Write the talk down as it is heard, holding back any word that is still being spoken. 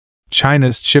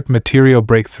China's chip material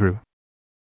breakthrough.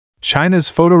 China's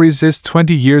photoresist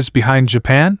 20 years behind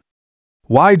Japan?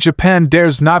 Why Japan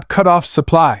dares not cut off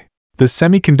supply? The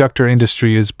semiconductor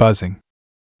industry is buzzing.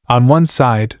 On one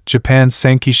side, Japan's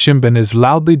Sankei Shimbun is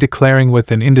loudly declaring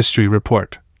with an industry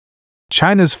report,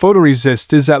 China's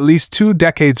photoresist is at least 2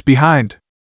 decades behind.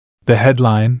 The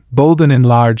headline, bold and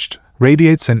enlarged,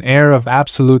 radiates an air of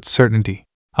absolute certainty.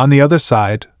 On the other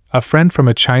side, a friend from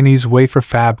a Chinese wafer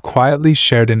fab quietly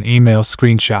shared an email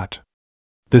screenshot.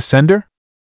 The sender?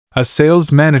 A sales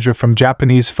manager from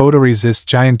Japanese photoresist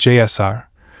giant JSR,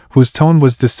 whose tone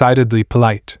was decidedly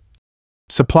polite.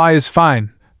 Supply is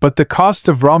fine, but the cost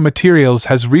of raw materials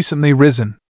has recently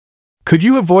risen. Could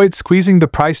you avoid squeezing the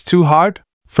price too hard?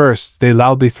 First, they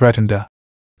loudly threatened a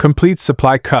complete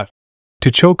supply cut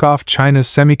to choke off China's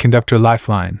semiconductor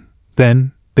lifeline.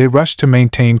 Then, they rushed to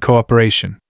maintain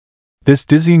cooperation. This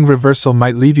dizzying reversal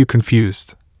might leave you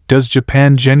confused. Does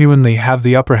Japan genuinely have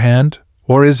the upper hand,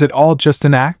 or is it all just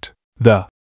an act? The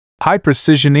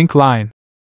high-precision ink line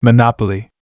monopoly.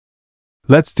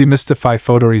 Let's demystify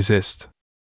photoresist.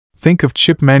 Think of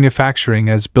chip manufacturing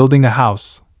as building a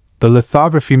house. The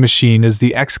lithography machine is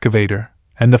the excavator,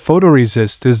 and the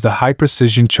photoresist is the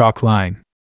high-precision chalk line.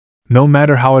 No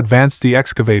matter how advanced the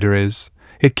excavator is,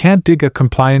 it can't dig a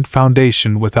compliant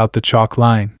foundation without the chalk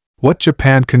line. What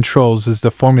Japan controls is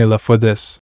the formula for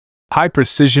this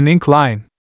high-precision ink line.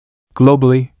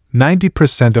 Globally,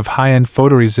 90% of high-end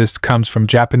photoresist comes from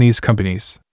Japanese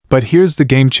companies. But here's the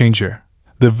game changer.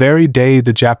 The very day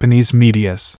the Japanese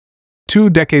media's 2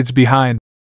 decades behind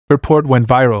report went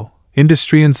viral,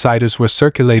 industry insiders were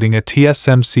circulating a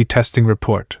TSMC testing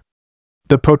report.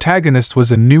 The protagonist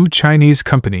was a new Chinese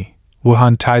company,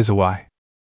 Wuhan Taizawai.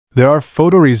 There are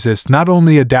photoresists not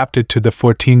only adapted to the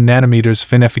 14 nanometers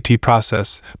FinFET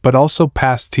process, but also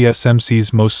passed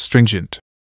TSMC's most stringent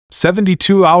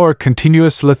 72-hour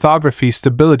continuous lithography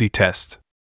stability test.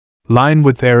 Line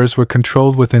width errors were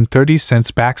controlled within 30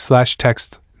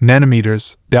 cents/text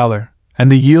nanometers, dollar,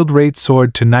 and the yield rate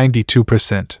soared to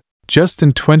 92%. Just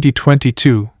in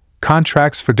 2022,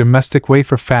 contracts for domestic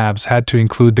wafer fabs had to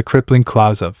include the crippling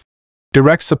clause of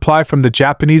direct supply from the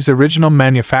Japanese original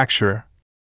manufacturer,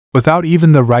 without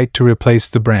even the right to replace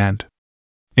the brand.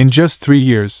 In just 3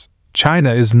 years,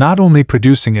 China is not only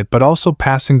producing it but also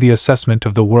passing the assessment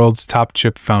of the world's top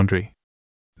chip foundry.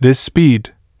 This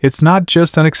speed, it's not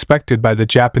just unexpected by the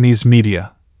Japanese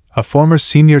media. A former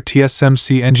senior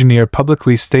TSMC engineer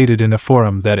publicly stated in a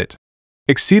forum that it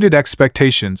exceeded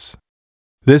expectations.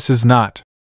 This is not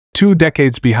 2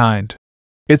 decades behind.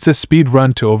 It's a speed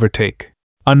run to overtake,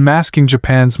 unmasking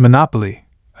Japan's monopoly,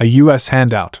 a US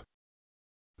handout.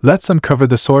 Let's uncover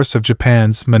the source of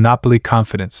Japan's monopoly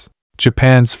confidence.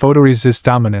 Japan's photoresist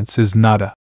dominance is not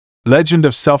a legend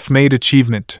of self-made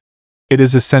achievement. It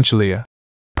is essentially a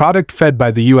product fed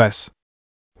by the US.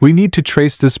 We need to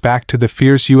trace this back to the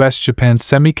fierce US-Japan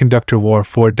semiconductor war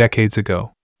 4 decades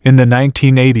ago. In the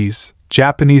 1980s,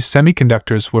 Japanese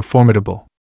semiconductors were formidable.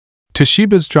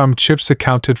 Toshiba's drum chips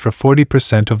accounted for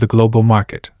 40% of the global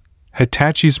market.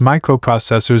 Hitachi's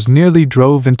microprocessors nearly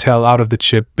drove Intel out of the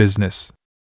chip business.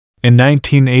 In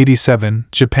 1987,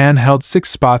 Japan held 6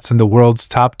 spots in the world's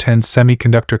top 10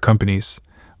 semiconductor companies,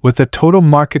 with a total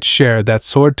market share that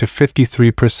soared to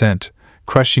 53%,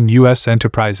 crushing US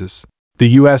enterprises. The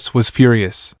US was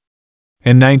furious.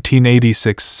 In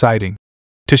 1986, citing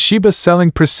Toshiba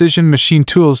selling precision machine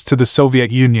tools to the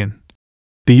Soviet Union,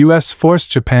 the US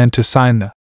forced Japan to sign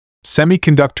the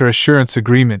Semiconductor Assurance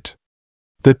Agreement.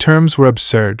 The terms were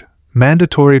absurd: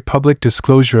 mandatory public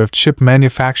disclosure of chip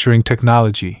manufacturing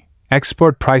technology,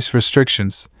 export price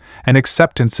restrictions, and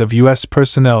acceptance of US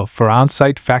personnel for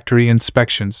on-site factory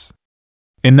inspections.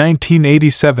 In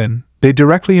 1987, they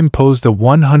directly imposed a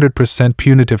 100%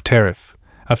 punitive tariff,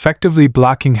 effectively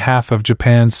blocking half of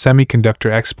Japan's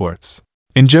semiconductor exports.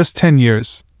 In just 10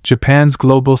 years, Japan's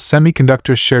global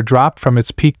semiconductor share dropped from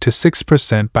its peak to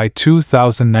 6% by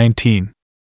 2019.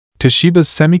 Toshiba's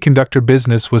semiconductor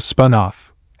business was spun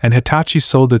off, and Hitachi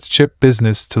sold its chip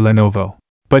business to Lenovo.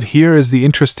 But here is the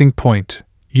interesting point: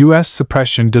 US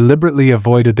suppression deliberately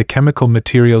avoided the chemical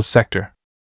materials sector.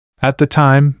 At the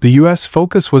time, the US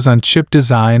focus was on chip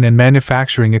design and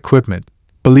manufacturing equipment,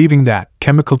 believing that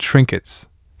chemical trinkets,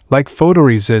 like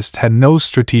photoresist, had no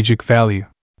strategic value.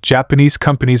 Japanese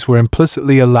companies were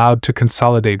implicitly allowed to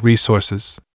consolidate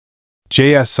resources.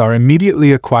 JSR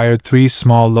immediately acquired 3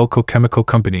 small local chemical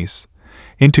companies,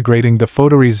 integrating the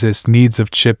photoresist needs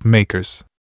of chip makers.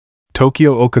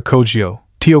 Tokyo Oka Kogyo,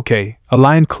 TOK,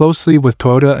 aligned closely with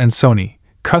Toyota and Sony,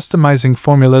 customizing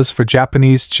formulas for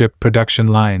Japanese chip production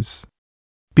lines.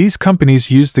 These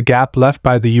companies use the gap left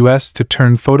by the US to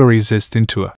turn photoresist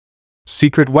into a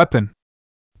secret weapon.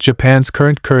 Japan's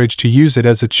current courage to use it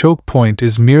as a choke point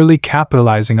is merely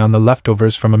capitalizing on the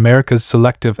leftovers from America's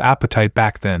selective appetite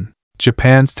back then.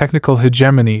 Japan's technical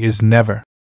hegemony is never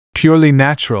purely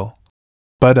natural,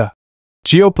 but a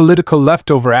geopolitical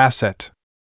leftover asset.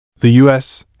 The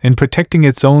US, in protecting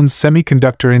its own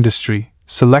semiconductor industry,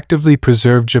 selectively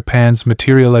preserved Japan's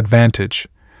material advantage,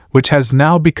 which has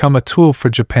now become a tool for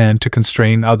Japan to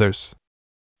constrain others.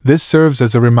 This serves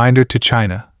as a reminder to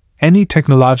China. Any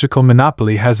technological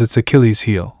monopoly has its Achilles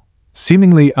heel.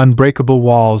 Seemingly unbreakable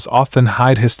walls often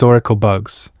hide historical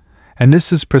bugs, and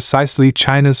this is precisely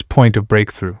China's point of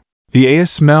breakthrough. The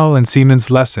ASML and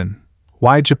Siemens lesson: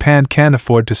 why Japan can't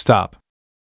afford to stop.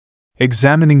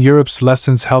 Examining Europe's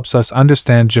lessons helps us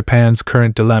understand Japan's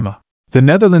current dilemma. The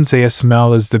Netherlands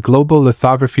ASML is the global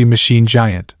lithography machine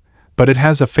giant, but it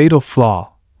has a fatal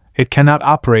flaw: it cannot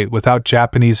operate without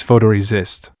Japanese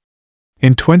photoresist.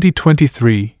 In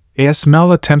 2023,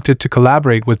 ASML attempted to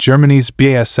collaborate with Germany's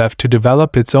BASF to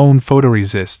develop its own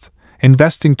photoresist,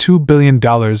 investing $2 billion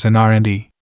in R&D.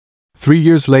 3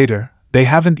 years later, they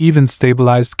haven't even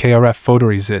stabilized KrF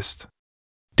photoresist.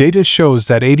 Data shows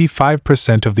that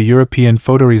 85% of the European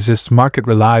photoresist market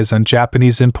relies on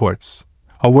Japanese imports,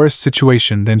 a worse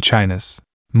situation than China's.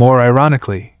 More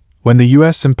ironically, when the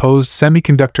US imposed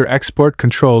semiconductor export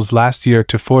controls last year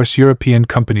to force European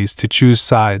companies to choose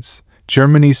sides,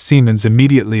 Germany's Siemens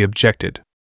immediately objected.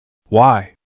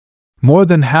 Why? More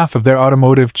than half of their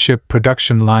automotive chip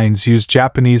production lines use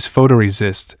Japanese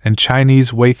photoresist and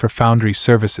Chinese wafer foundry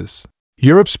services.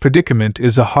 Europe's predicament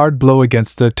is a hard blow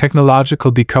against the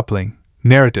technological decoupling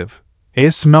narrative.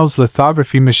 ASML's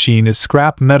lithography machine is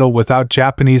scrap metal without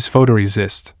Japanese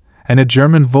photoresist, and a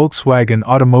German Volkswagen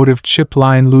automotive chip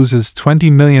line loses $20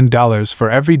 million for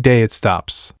every day it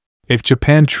stops. If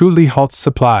Japan truly halts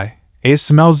supply,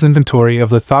 ASML's inventory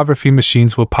of lithography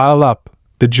machines will pile up,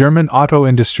 the German auto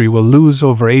industry will lose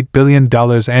over $8 billion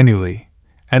annually,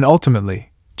 and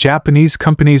ultimately, Japanese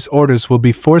companies' orders will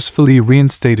be forcefully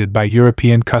reinstated by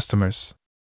European customers.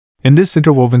 In this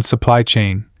interwoven supply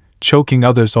chain, choking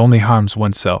others only harms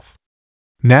oneself.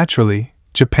 Naturally,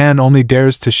 Japan only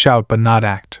dares to shout but not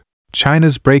act.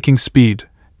 China's breaking speed,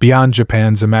 beyond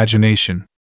Japan's imagination.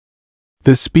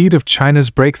 The speed of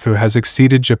China's breakthrough has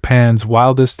exceeded Japan's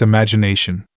wildest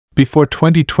imagination. Before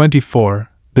 2024,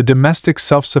 the domestic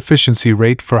self-sufficiency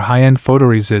rate for high-end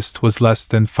photoresist was less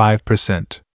than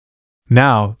 5%.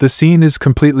 Now, the scene is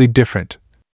completely different.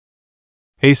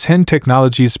 ASHIN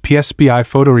Technologies' PSBI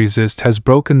photoresist has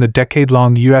broken the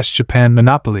decade-long US-Japan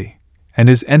monopoly and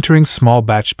is entering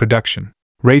small-batch production.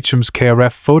 Raychem's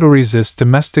KrF photoresist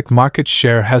domestic market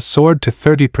share has soared to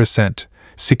 30%,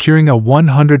 securing a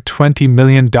 $120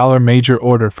 million major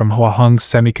order from Huaheng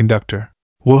Semiconductor.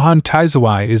 Wuhan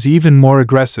Taizuai is even more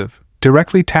aggressive,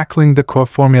 directly tackling the core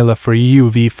formula for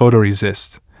EUV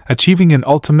photoresist, achieving an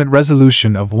ultimate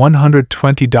resolution of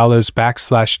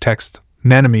 $120/text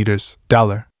nanometers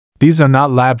dollar. These are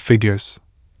not lab figures.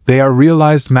 They are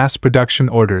realized mass production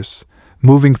orders,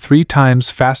 moving 3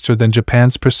 times faster than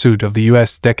Japan's pursuit of the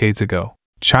US decades ago.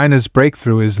 China's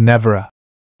breakthrough is never a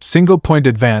single-point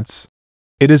advance.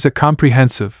 It is a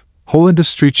comprehensive,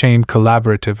 whole-industry chain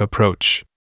collaborative approach.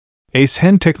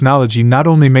 ASHIN Technology not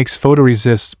only makes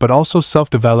photoresists but also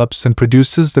self-develops and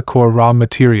produces the core raw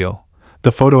material, the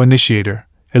photoinitiator,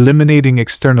 eliminating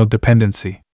external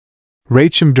dependency.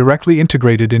 Raychem directly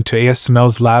integrated into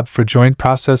ASML's lab for joint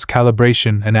process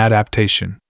calibration and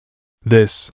adaptation.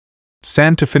 This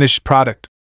sand-to-finished product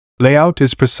layout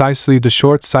is precisely the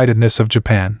short-sightedness of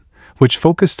Japan, which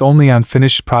focused only on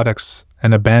finished products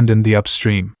and abandoned the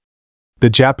upstream. The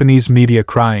Japanese media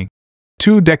crying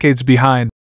 2 decades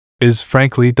behind is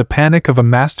frankly the panic of a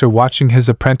master watching his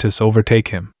apprentice overtake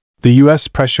him. The US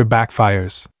pressure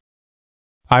backfires.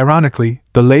 Ironically,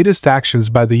 the latest actions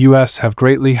by the US have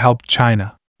greatly helped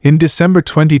China. In December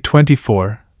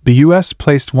 2024, the US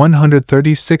placed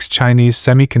 136 Chinese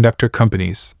semiconductor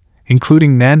companies,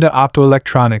 including Nanda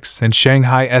Optoelectronics and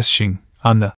Shanghai Esching,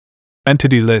 on the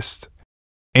entity list,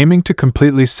 aiming to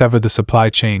completely sever the supply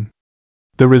chain.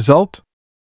 The result?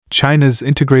 China's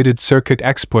integrated circuit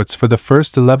exports for the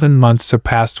first 11 months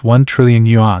surpassed 1 trillion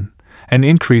yuan, an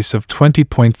increase of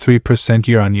 20.3%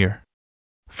 year-on-year.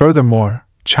 Furthermore,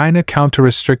 China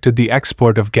counter-restricted the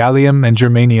export of gallium and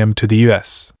germanium to the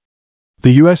US.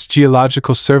 The US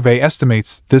Geological Survey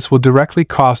estimates this will directly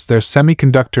cost their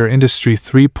semiconductor industry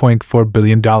 $3.4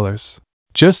 billion.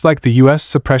 Just like the US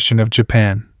suppression of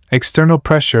Japan, external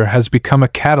pressure has become a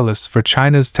catalyst for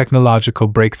China's technological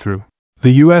breakthrough.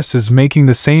 The US is making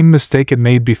the same mistake it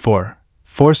made before,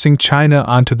 forcing China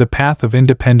onto the path of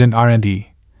independent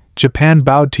R&D. Japan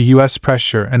bowed to US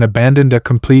pressure and abandoned a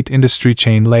complete industry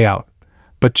chain layout,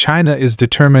 but China is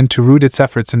determined to root its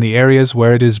efforts in the areas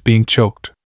where it is being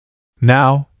choked.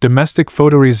 Now, domestic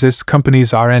photoresist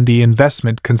companies' R&D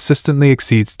investment consistently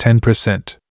exceeds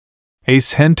 10%.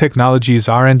 Ace Hen Technologies'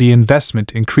 R&D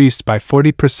investment increased by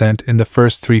 40% in the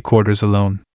first 3 quarters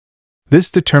alone. This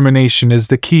determination is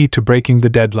the key to breaking the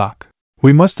deadlock.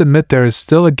 We must admit there is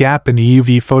still a gap in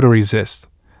EUV photoresist,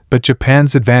 but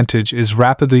Japan's advantage is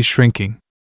rapidly shrinking.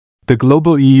 The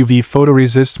global EUV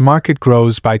photoresist market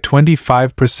grows by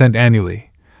 25%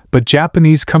 annually, but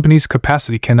Japanese companies'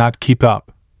 capacity cannot keep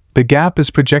up. The gap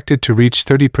is projected to reach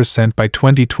 30% by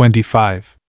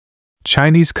 2025.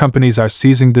 Chinese companies are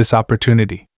seizing this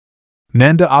opportunity.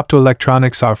 Nanda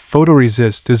Optoelectronics' our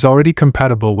photoresist is already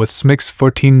compatible with SMIC's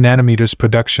 14 nanometers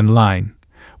production line,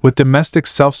 with domestic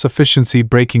self-sufficiency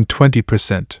breaking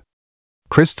 20%.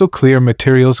 Crystal Clear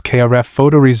Materials' KrF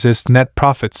photoresist net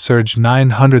profits surged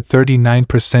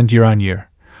 939% year-on-year,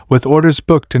 with orders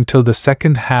booked until the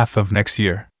second half of next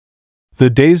year. The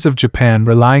days of Japan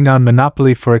relying on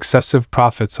monopoly for excessive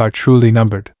profits are truly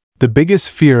numbered. The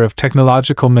biggest fear of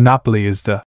technological monopoly is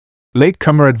the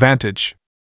latecomer advantage.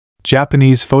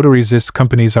 Japanese photoresist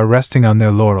companies are resting on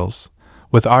their laurels,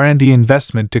 with R&D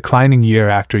investment declining year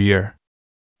after year.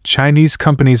 Chinese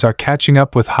companies are catching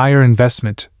up with higher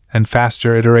investment and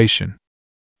faster iteration.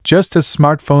 Just as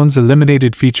smartphones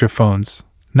eliminated feature phones,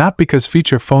 not because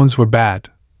feature phones were bad,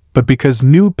 but because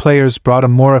new players brought a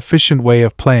more efficient way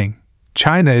of playing,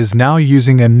 China is now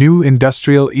using a new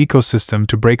industrial ecosystem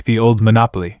to break the old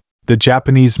monopoly. The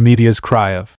Japanese media's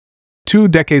cry of 2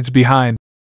 decades behind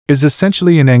is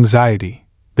essentially an anxiety.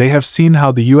 They have seen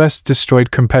how the US destroyed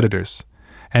competitors,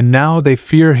 and now they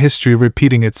fear history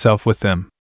repeating itself with them.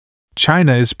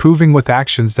 China is proving with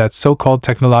actions that so-called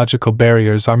technological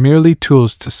barriers are merely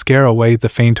tools to scare away the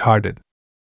faint-hearted.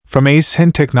 From Ace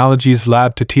Hen Technologies'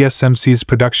 lab to TSMC's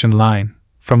production line,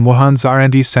 from Wuhan's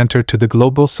R&D center to the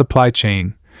global supply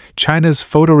chain, China's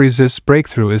photoresist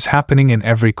breakthrough is happening in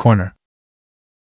every corner.